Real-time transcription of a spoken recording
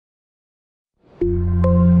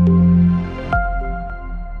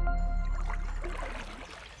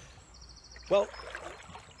Well,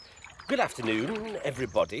 good afternoon,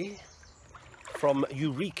 everybody, from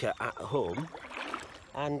Eureka at home,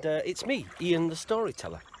 and it's me, Ian the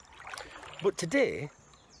Storyteller. But today,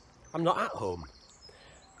 I'm not at home.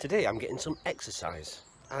 Today, I'm getting some exercise,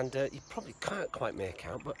 and you probably can't quite make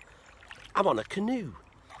out, but I'm on a canoe,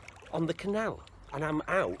 on the canal, and I'm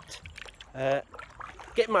out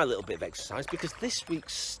getting my little bit of exercise because this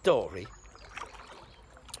week's story,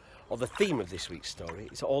 or the theme of this week's story,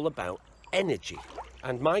 is all about energy.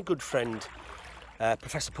 And my good friend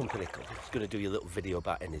Professor Pumpernickel is going to do you a little video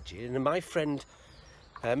about energy, and my friend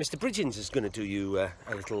Mr. Bridgens is going to do you a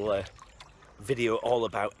little video all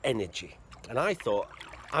about energy. And I thought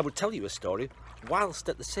I would tell you a story whilst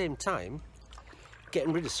at the same time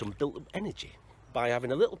getting rid of some built up energy by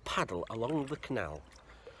having a little paddle along the canal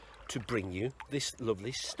to bring you this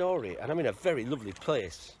lovely story. And I'm in a very lovely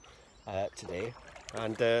place today,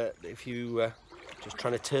 and if you just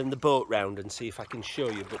trying to turn the boat round and see if I can show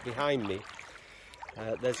you, but behind me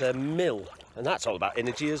there's a mill, and that's all about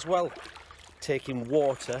energy as well, taking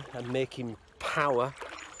water and making power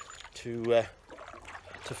to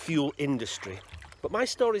fuel industry. But my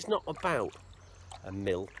story is not about a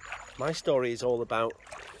mill. My story is all about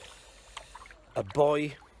a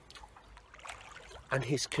boy and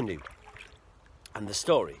his canoe, and the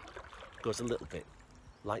story goes a little bit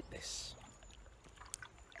like this.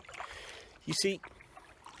 You see,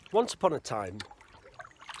 once upon a time,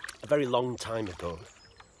 a very long time ago,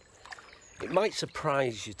 it might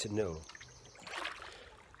surprise you to know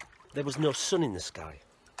there was no sun in the sky.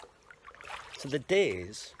 So the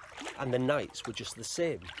days and the nights were just the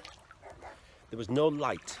same. There was no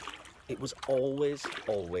light. It was always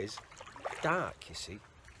dark, you see.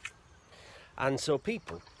 And so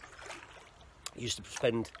people used to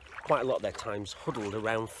spend quite a lot of their times huddled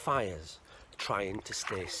around fires, trying to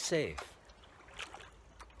stay safe.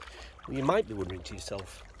 Well, you might be wondering to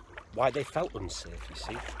yourself why they felt unsafe, you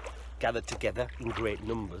see, gathered together in great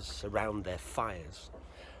numbers around their fires.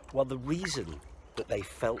 Well, the reason that they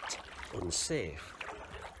felt unsafe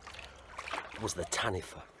was the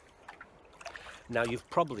tanifer. Now, you've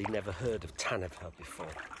probably never heard of tanifer before.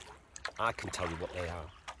 I can tell you what they are.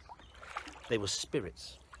 They were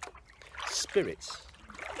spirits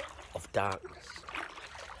of darkness,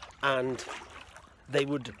 and they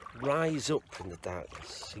would rise up in the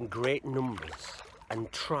darkness in great numbers and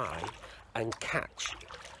try and catch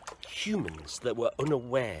humans that were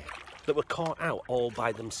unaware, that were caught out all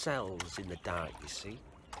by themselves in the dark, you see.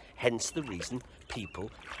 Hence the reason people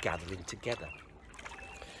gathering together.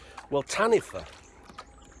 Well, tanifer,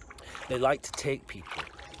 they like to take people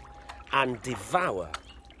and devour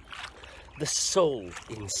the soul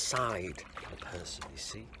inside a person, you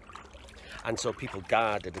see. And so people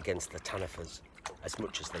guarded against the tanifers as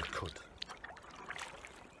much as they could.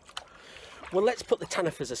 Well, let's put the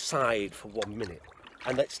tanifers aside for 1 minute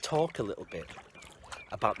and let's talk a little bit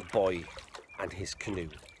about the boy and his canoe.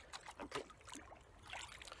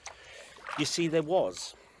 You see, there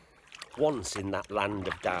was once in that land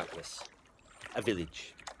of darkness a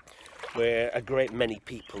village where a great many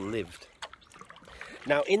people lived.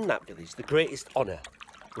 Now, in that village, the greatest honour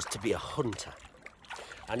was to be a hunter.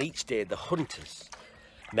 And each day the hunters,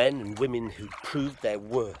 men and women who proved their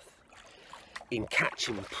worth in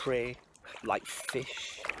catching prey like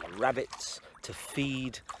fish, rabbits, to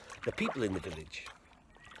feed the people in the village,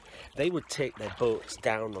 they would take their boats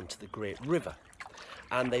down onto the great river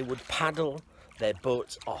and they would paddle their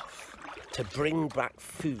boats off to bring back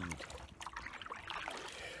food.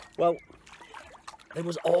 Well, there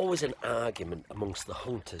was always an argument amongst the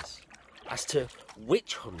hunters as to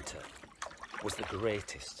which hunter was the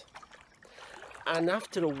greatest. And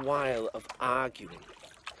after a while of arguing,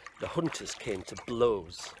 the hunters came to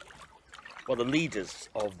blows. Well, the leaders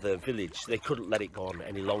of the village, they couldn't let it go on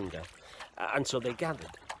any longer, and so they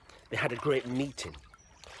gathered. They had a great meeting,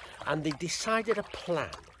 and they decided a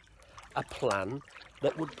plan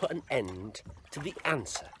that would put an end to the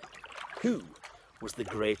answer: who was the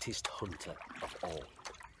greatest hunter of all.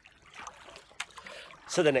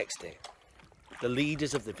 So the next day, the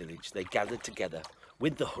leaders of the village, they gathered together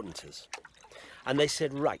with the hunters, and they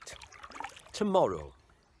said, right, tomorrow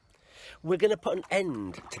we're going to put an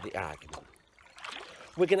end to the argument.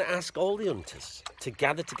 We're going to ask all the hunters to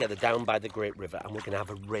gather together down by the great river, and we're going to have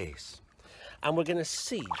a race, and we're going to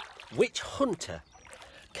see which hunter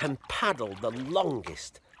can paddle the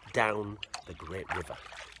longest down the great river.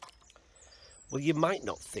 Well, you might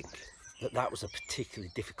not think that that was a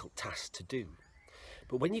particularly difficult task to do,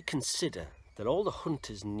 but when you consider that all the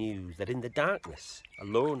hunters knew that in the darkness,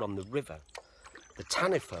 alone on the river, the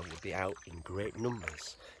tanifer would be out in great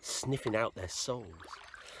numbers, sniffing out their souls,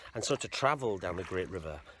 And so to travel down the great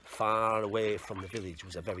river far away from the village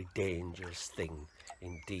was a very dangerous thing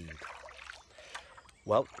indeed.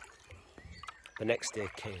 Well, the next day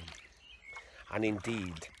came, and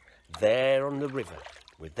indeed, there on the river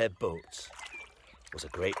with their boats was a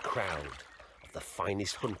great crowd of the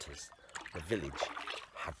finest hunters the village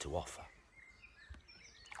had to offer.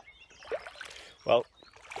 Well,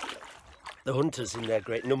 the hunters in their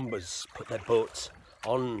great numbers put their boats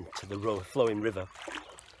on to the flowing river,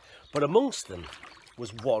 but amongst them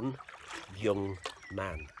was one young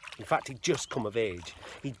man. In fact, he'd just come of age.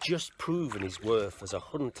 He'd just proven his worth as a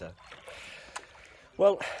hunter.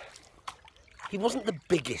 Well, he wasn't the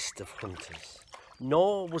biggest of hunters,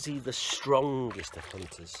 nor was he the strongest of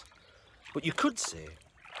hunters, but you could say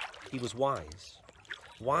he was wise,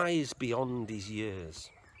 wise beyond his years.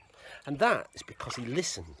 And that is because he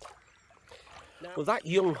listened. Well, that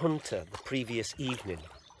young hunter the previous evening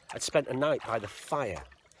had spent a night by the fire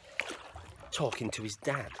talking to his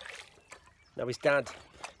dad. Now his dad,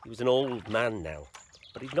 he was an old man now,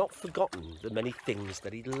 but he'd not forgotten the many things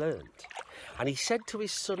that he'd learnt. And he said to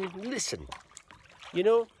his son, listen, you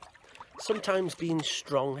know, sometimes being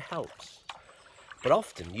strong helps, but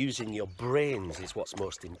often using your brains is what's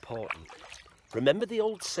most important. Remember the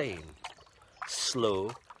old saying,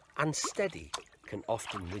 slow and steady can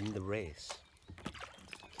often win the race.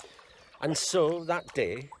 And so that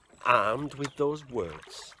day, armed with those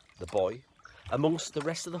words, the boy, amongst the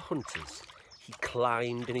rest of the hunters, he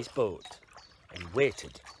climbed in his boat and he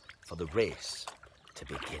waited for the race to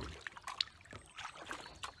begin.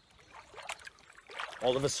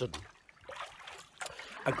 All of a sudden,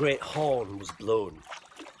 a great horn was blown,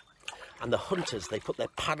 and the hunters, they put their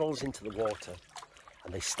paddles into the water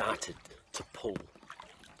and they started to pull.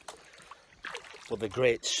 For the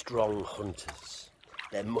great strong hunters,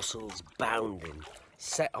 their muscles bounding,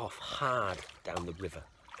 set off hard down the river.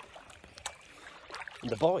 And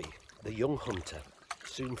the boy, the young hunter,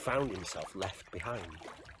 soon found himself left behind.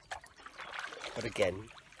 But again,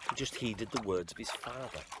 he just heeded the words of his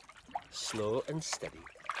father. Slow and steady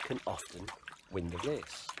can often win the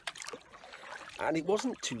race. And it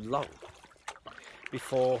wasn't too long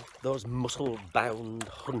before those muscle-bound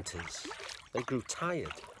hunters, they grew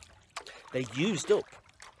tired. They used up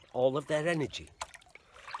all of their energy.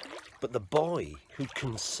 But the boy who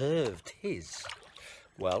conserved his,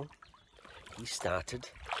 well, he started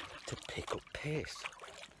to pick up pace.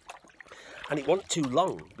 And it wasn't too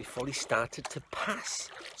long before he started to pass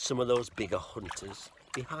some of those bigger hunters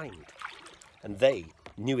behind. And they,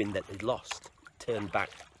 knowing that they'd lost, turned back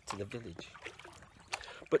to the village.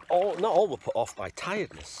 But not all were put off by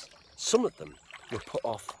tiredness. Some of them were put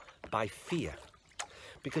off by fear.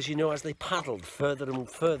 Because, you know, as they paddled further and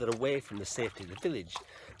further away from the safety of the village,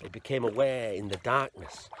 they became aware in the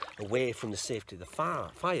darkness, away from the safety of the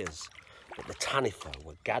fires, that the Tanifer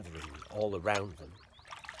were gathering all around them.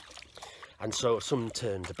 And so some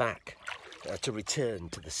turned back to return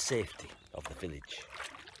to the safety of the village.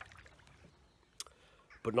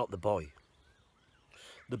 But not the boy.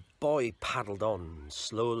 The boy paddled on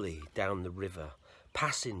slowly down the river,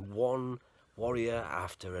 passing one warrior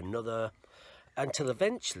after another, until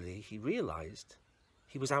eventually he realised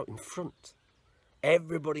he was out in front.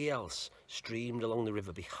 Everybody else streamed along the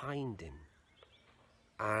river behind him.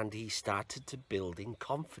 And he started to build in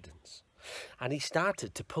confidence. And he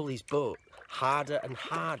started to pull his boat harder and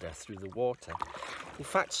harder through the water. In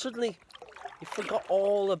fact, suddenly he forgot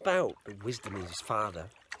all about the wisdom of his father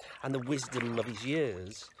and the wisdom of his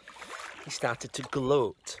years. He started to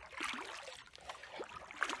gloat.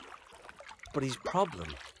 But his problem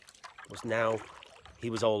was now he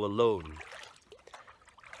was all alone.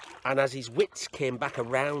 And as his wits came back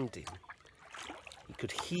around him, he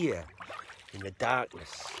could hear in the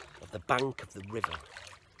darkness of the bank of the river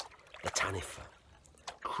the Tanifer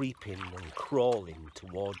creeping and crawling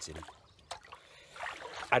towards him.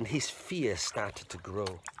 And his fear started to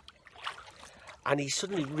grow. And he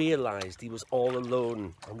suddenly realised he was all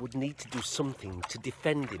alone and would need to do something to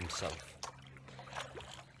defend himself.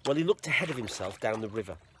 Well, he looked ahead of himself down the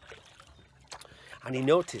river, and he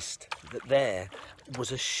noticed that there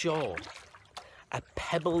was a shore, a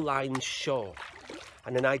pebble-lined shore,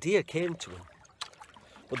 and an idea came to him.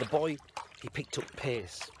 But the boy, he picked up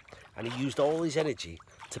pace, and he used all his energy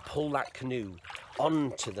to pull that canoe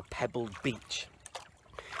onto the pebbled beach.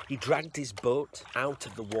 He dragged his boat out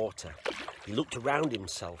of the water. He looked around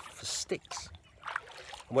himself for sticks,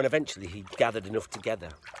 and when eventually he'd gathered enough together,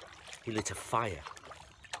 he lit a fire.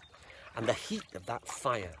 And the heat of that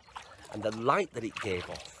fire and the light that it gave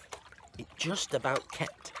off, it just about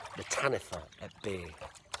kept the Tanifer at bay.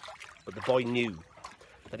 But the boy knew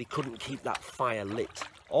that he couldn't keep that fire lit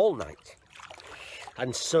all night.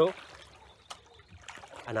 And so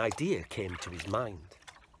an idea came to his mind.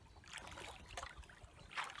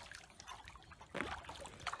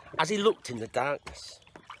 As he looked in the darkness,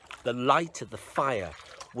 the light of the fire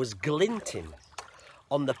was glinting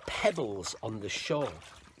on the pebbles on the shore.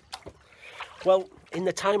 Well, in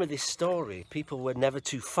the time of this story, people were never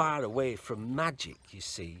too far away from magic, you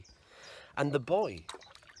see. And the boy,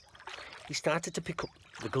 he started to pick up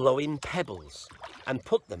the glowing pebbles and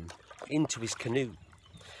put them into his canoe.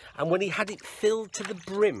 And when he had it filled to the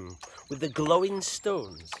brim with the glowing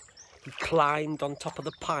stones, he climbed on top of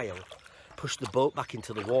the pile, pushed the boat back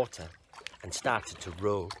into the water and started to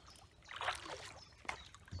row.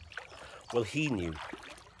 Well, he knew,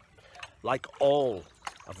 like all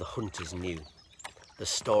of the hunters knew, the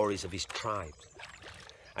stories of his tribe.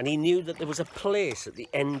 And he knew that there was a place at the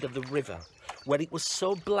end of the river where it was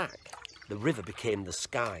so black the river became the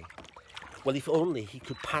sky. Well, if only he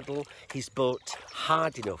could paddle his boat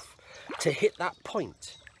hard enough to hit that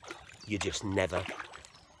point, you just never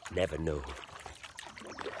know.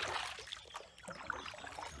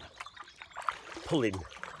 Pulling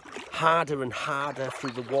harder and harder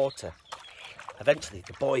through the water, eventually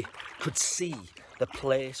the boy could see the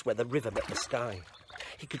place where the river met the sky.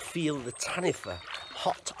 He could feel the tanifer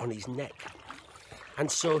hot on his neck. And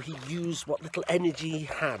so he used what little energy he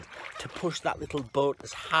had to push that little boat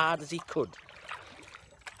as hard as he could.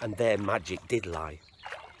 And there magic did lie,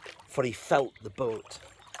 for he felt the boat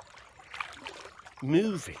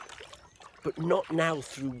moving, but not now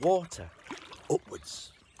through water,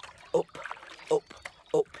 upwards, up,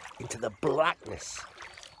 into the blackness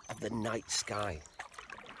of the night sky.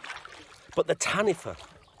 But the tanifer,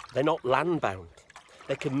 they're not land-bound.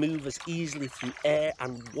 They can move as easily through air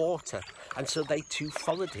and water, and so they too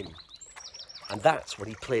followed him. And that's when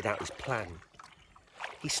he played out his plan.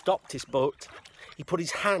 He stopped his boat, he put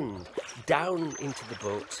his hand down into the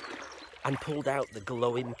boat and pulled out the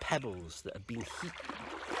glowing pebbles that had been heaped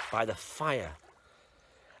by the fire.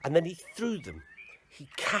 And then he threw them, he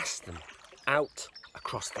cast them out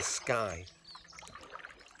across the sky.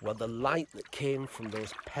 Well, the light that came from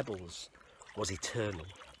those pebbles was eternal.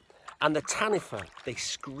 And the tanifer, they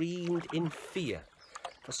screamed in fear,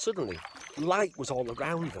 for suddenly light was all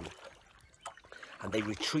around them. And they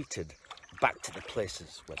retreated back to the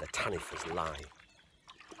places where the tanifers lie.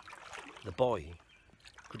 The boy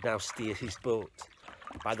could now steer his boat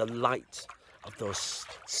by the light of those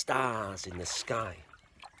stars in the sky,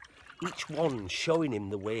 each one showing him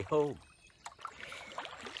the way home.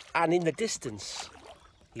 And in the distance,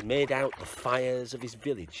 he made out the fires of his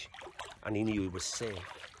village, and he knew he was safe.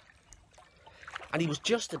 And he was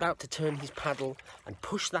just about to turn his paddle and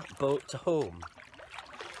push that boat to home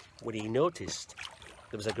when he noticed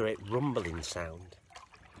there was a great rumbling sound.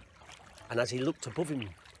 And as he looked above him, he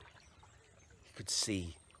could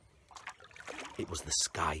see it was the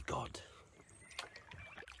sky god.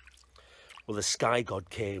 Well, the sky god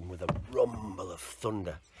came with a rumble of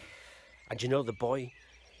thunder. And you know, the boy,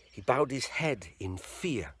 he bowed his head in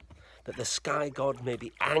fear that the sky god may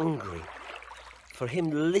be angry for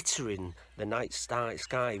him littering the night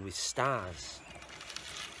sky with stars.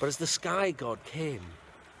 But as the sky god came,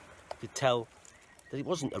 you could tell that it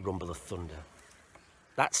wasn't a rumble of thunder.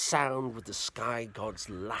 That sound was the sky god's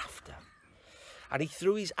laughter. And he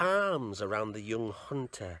threw his arms around the young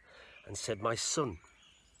hunter and said, "My son,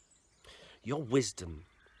 your wisdom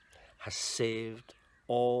has saved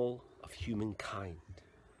all of humankind.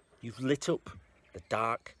 You've lit up the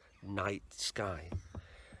dark night sky.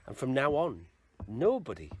 And from now on,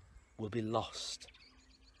 nobody will be lost.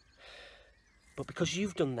 But because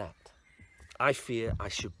you've done that, I fear I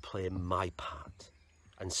should play my part.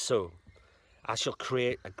 And so I shall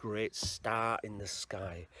create a great star in the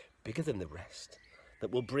sky, bigger than the rest,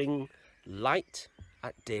 that will bring light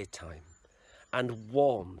at daytime and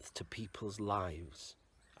warmth to people's lives.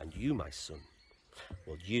 And you, my son,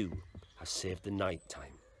 well, you have saved the night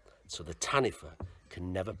time, so the tanifer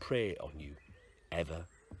can never prey on you ever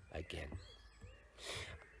again."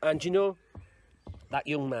 And you know, that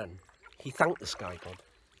young man, he thanked the sky god.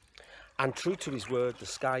 And true to his word, the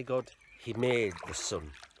sky god, he made the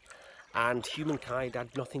sun. And humankind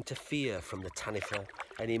had nothing to fear from the tanifer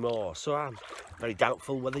anymore. So I'm very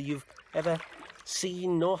doubtful whether you've ever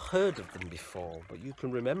seen nor heard of them before. But you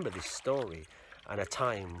can remember this story and a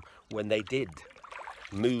time when they did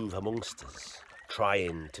move amongst us,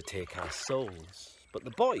 trying to take our souls. But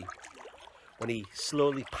the boy, when he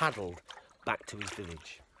slowly paddled back to his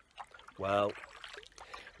village, well,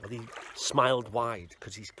 he smiled wide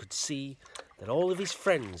because he could see that all of his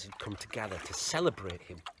friends had come together to celebrate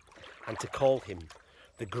him and to call him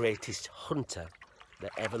the greatest hunter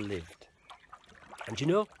that ever lived. And you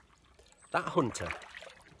know, that hunter,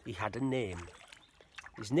 he had a name.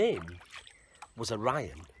 His name was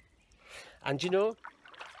Orion. And you know,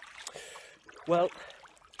 well,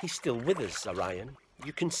 he's still with us, Orion.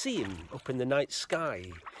 You can see him up in the night sky.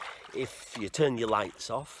 If you turn your lights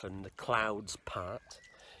off and the clouds part,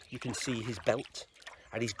 you can see his belt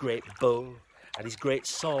and his great bow and his great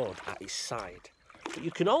sword at his side. But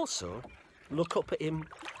you can also look up at him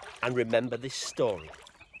and remember this story.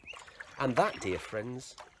 And that, dear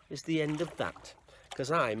friends, is the end of that,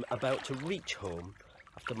 because I'm about to reach home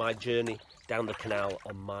after my journey down the canal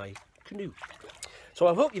on my canoe. So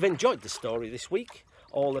I hope you've enjoyed the story this week,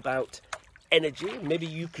 all about energy. Maybe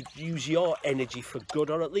you could use your energy for good,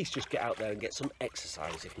 or at least just get out there and get some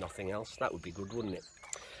exercise, if nothing else. That would be good, wouldn't it?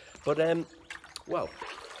 But, well,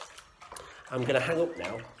 I'm going to hang up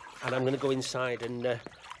now, and I'm going to go inside and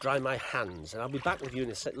dry my hands, and I'll be back with you in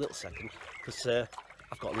a little second, because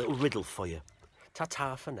I've got a little riddle for you.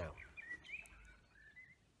 Ta-ta for now.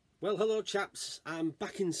 Well, hello chaps, I'm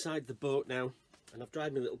back inside the boat now, and I've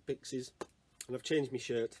dried my little pixies, and I've changed my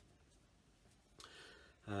shirt,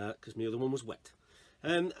 because my other one was wet.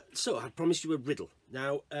 So I promised you a riddle.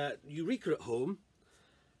 Now, Eureka at home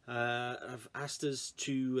have asked us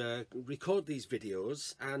to record these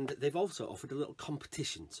videos, and they've also offered a little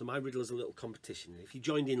competition. So my riddle is a little competition. If you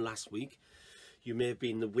joined in last week, you may have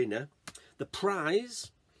been the winner. The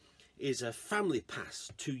prize is a family pass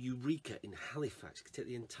to Eureka in Halifax. You can take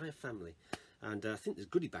the entire family, and I think there's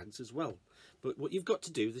goodie bags as well. But what you've got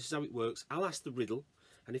to do, this is how it works. I'll ask the riddle,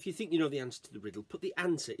 and if you think you know the answer to the riddle, put the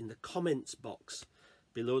answer in the comments box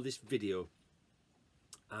below this video,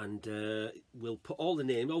 and we'll put all the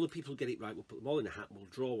names, all the people who get it right, we'll put them all in a hat, we'll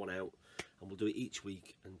draw one out, and we'll do it each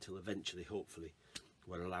week until eventually, hopefully,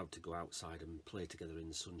 we're allowed to go outside and play together in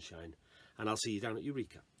the sunshine. And I'll see you down at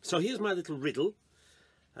Eureka. So here's my little riddle,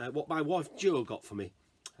 what my wife Jo got for me,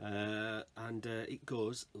 and it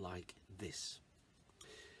goes like this.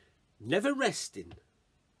 Never resting,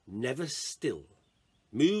 never still,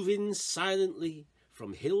 moving silently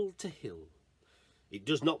from hill to hill. It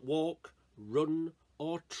does not walk, run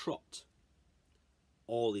or trot.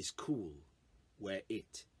 All is cool where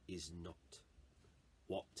it is not.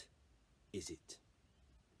 What is it?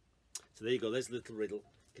 So there you go, there's a little riddle.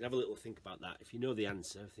 You can have a little think about that. If you know the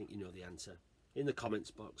answer, I think you know the answer, in the comments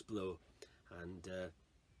box below, and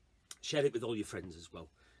share it with all your friends as well,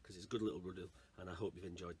 because it's a good little riddle, and I hope you've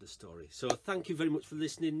enjoyed the story. So thank you very much for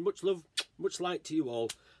listening. Much love, much light to you all,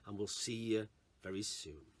 and we'll see you very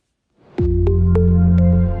soon.